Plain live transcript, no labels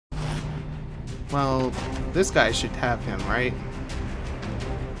Well, this guy should have him, right?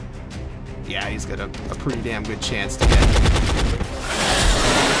 Yeah, he's got a pretty damn good chance to get him.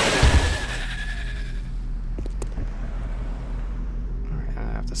 Alright, I'm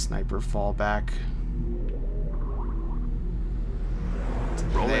gonna have the sniper fall back to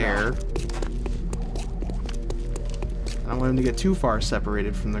there. I don't want him to get too far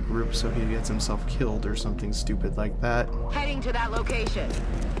separated from the group so he gets himself killed or something stupid like that. Heading to that location.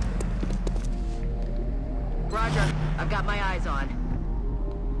 Roger, I've got my eyes on.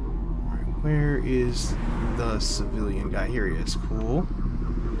 Alright, where is the civilian guy? Here he is. Cool.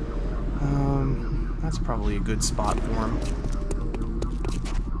 That's probably a good spot for him.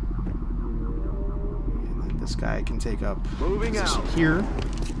 And then this guy can take up Moving position out here.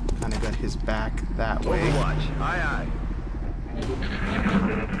 Kind of got his back that way. Overwatch. Aye, aye.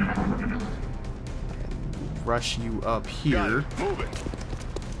 Rush you up here. Got it. Move it.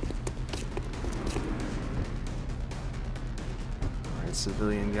 Alright,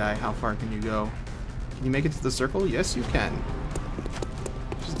 civilian guy, how far can you go? Can you make it to the circle? Yes, you can.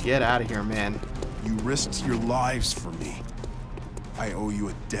 Just get out of here, man. You risked your lives for me. I owe you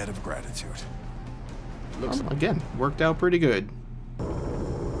a debt of gratitude. Again, worked out pretty good.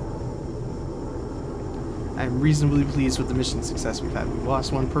 I'm reasonably pleased with the mission success we've had. We've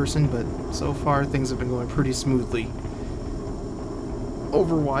lost one person, but so far things have been going pretty smoothly.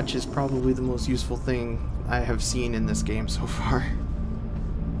 Overwatch is probably the most useful thing I have seen in this game so far.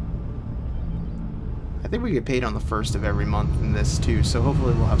 I think we get paid on the 1st of every month in this too, so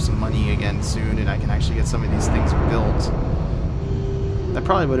hopefully we'll have some money again soon and I can actually get some of these things built. That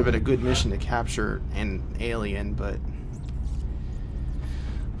probably would have been a good mission to capture an alien, but...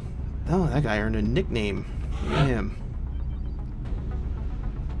 Oh, that guy earned a nickname. Look at him.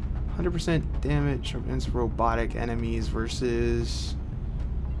 100% damage against robotic enemies versus...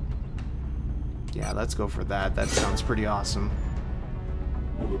 Yeah, let's go for that. That sounds pretty awesome.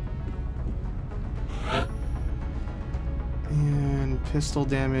 And pistol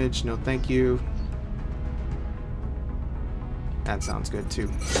damage, no thank you. That sounds good too.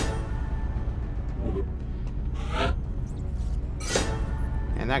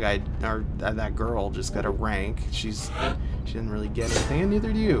 And that guy, or that girl, just got a rank. She didn't really get anything, and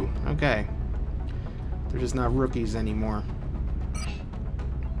neither do you. Okay. They're just not rookies anymore.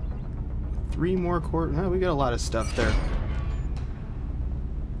 3 more court. Oh, we got a lot of stuff there.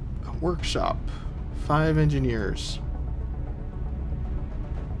 A workshop. 5 engineers.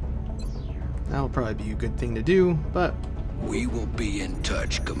 That'll probably be a good thing to do, but... We will be in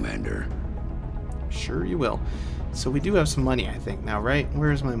touch, Commander. Sure you will. So we do have some money, I think, now, right?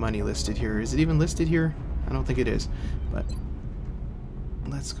 Where is my money listed here? Is it even listed here? I don't think it is. But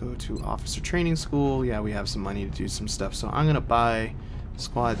let's go to Officer Training School. Yeah, we have some money to do some stuff. So I'm going to buy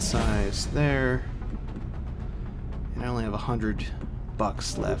squad size there. And I only have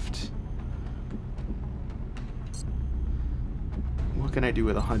 $100 left. What can I do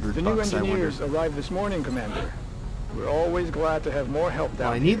with $100 bucks? The new engineers arrived this morning, Commander. We're always glad to have more help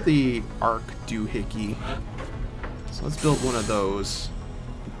down I need the arc doohickey. So let's build one of those.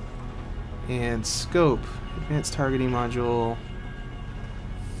 And scope. Advanced targeting module.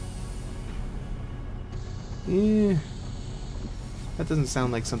 Yeah. That doesn't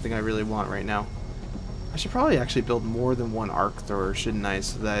sound like something I really want right now. I should probably actually build more than one arc thrower, shouldn't I?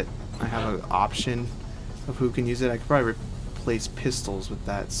 So that I have an option of who can use it. I could probably replace pistols with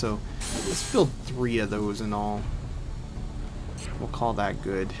that. So let's build 3 of those in all. We'll call that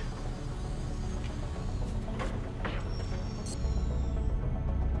good.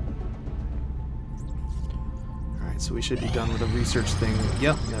 Alright, so we should be done with the research thing.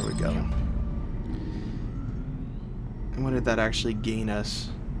 Yep, there we go. And what did that actually gain us?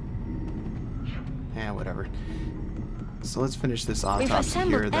 Yeah, whatever. So let's finish this autopsy We've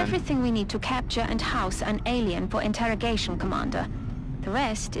assembled here then. everything we need to capture and house an alien for interrogation, Commander. The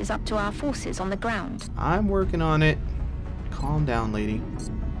rest is up to our forces on the ground. I'm working on it. Calm down, lady.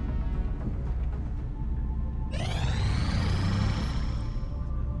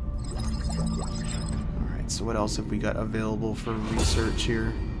 Alright, so what else have we got available for research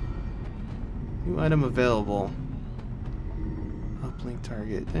here? New item available. Uplink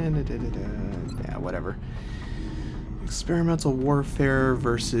target. Yeah, whatever. Experimental warfare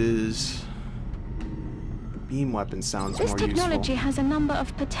versus beam weapon sounds more useful. This technology has a number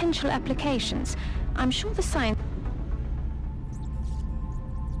of potential applications. I'm sure the science...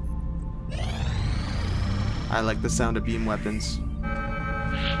 I like the sound of beam weapons.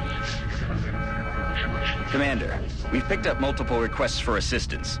 Commander, we've picked up multiple requests for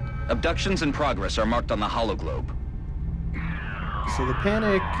assistance. Abductions in progress are marked on the hologlobe. So the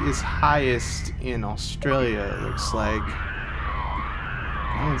panic is highest in Australia, it looks like.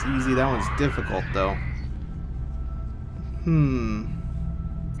 That one's easy, that one's difficult, though.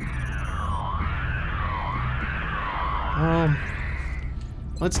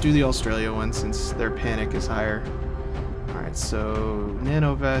 Let's do the Australia one since their panic is higher. Alright, so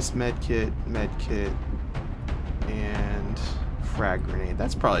nano vest, medkit, and frag grenade.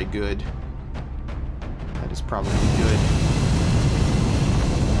 That's probably good. That is probably good.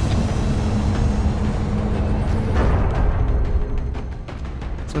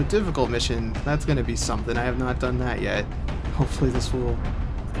 So a difficult mission, that's going to be something. I have not done that yet. Hopefully this will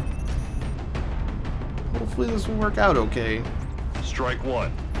work out okay. Strike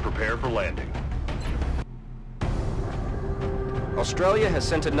one. Prepare for landing. Australia has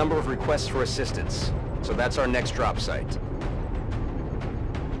sent a number of requests for assistance, so that's our next drop site.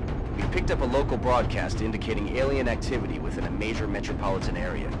 We've picked up a local broadcast indicating alien activity within a major metropolitan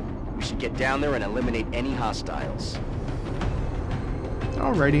area. We should get down there and eliminate any hostiles.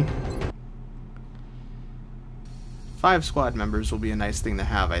 Alrighty. 5 squad members will be a nice thing to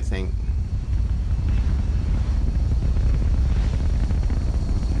have, I think.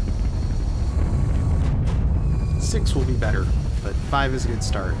 Six will be better, but 5 is a good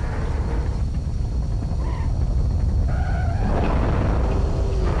start.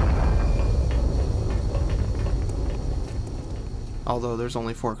 Although there's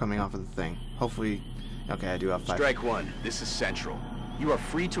only 4 coming off of the thing. Hopefully, okay, I do have 5. Strike one, this is Central. You are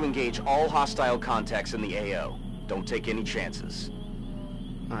free to engage all hostile contacts in the AO. Don't take any chances.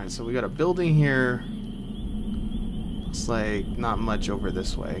 Alright, so we got a building here. Looks like not much over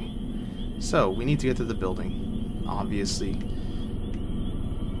this way. So, we need to get to the building, obviously.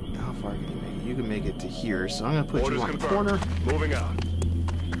 How far can you make it? You can make it to here, so I'm going to put Orders you on confirmed. the corner. Moving out.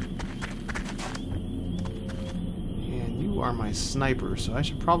 And you are my sniper, so I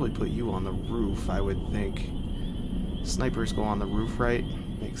should probably put you on the roof, I would think. Snipers go on the roof, right?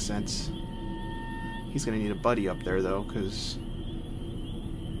 Makes sense. He's going to need a buddy up there, though, because...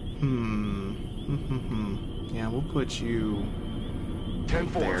 Yeah, we'll put you...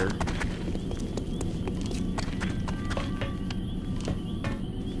 10-4. there.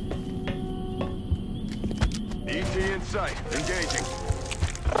 ET in sight. Engaging.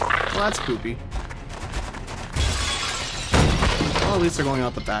 Well, that's poopy. Well, at least they're going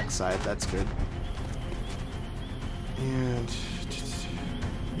out the backside. That's good. And...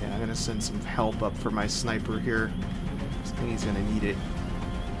 yeah, I'm going to send some help up for my sniper here. I think he's going to need it.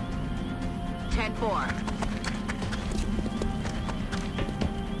 10-4.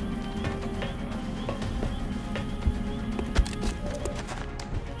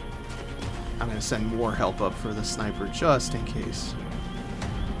 I'm going to send more help up for the sniper just in case.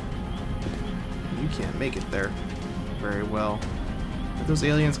 You can't make it there very well. Are those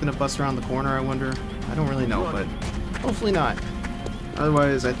aliens going to bust around the corner, I wonder? I don't really know, but hopefully not.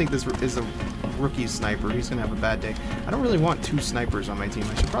 Otherwise, I think this is a rookie sniper. He's going to have a bad day. I don't really want 2 snipers on my team.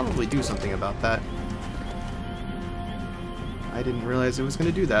 I should probably do something about that. I didn't realize it was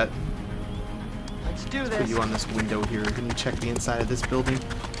going to do that. Let's do Put this. you on this window here. Can you check the inside of this building?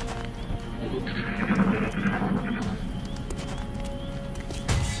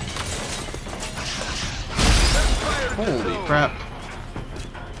 Holy crap.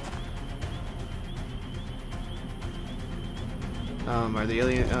 Are the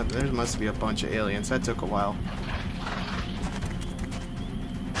alien... there must be a bunch of aliens. That took a while.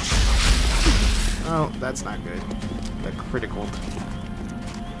 Oh, that's not good. That critical.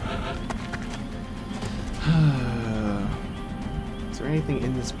 Is there anything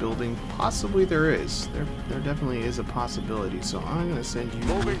in this building? Possibly there is. There definitely is a possibility. So I'm going to send you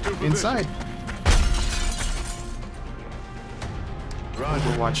inside.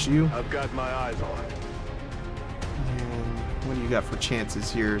 Roger. Watch you. I've got my eyes on. And what do you got for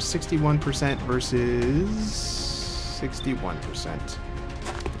chances here? 61% versus 61%.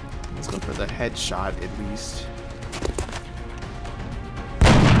 Let's go for the headshot at least.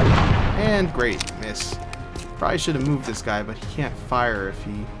 And great, miss. Probably should have moved this guy, but he can't fire if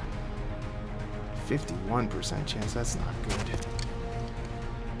he... 51% chance, that's not good.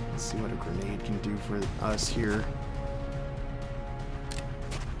 Let's see what a grenade can do for us here.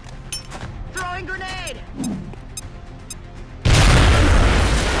 Throwing grenade! You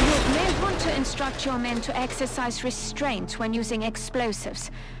may want to instruct your men to exercise restraint when using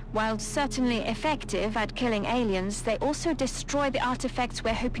explosives. While certainly effective at killing aliens, they also destroy the artifacts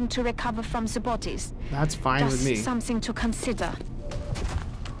we're hoping to recover from the bodies. That's fine with me. Just something to consider.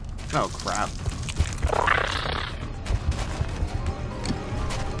 Oh, crap.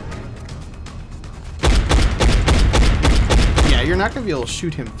 Yeah, Yeah, you're not gonna be able to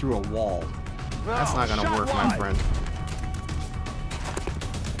shoot him through a wall. That's not gonna work, my friend.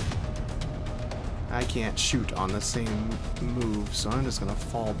 I can't shoot on the same move, so I'm just gonna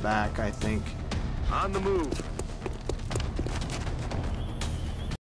fall back, I think. On the move.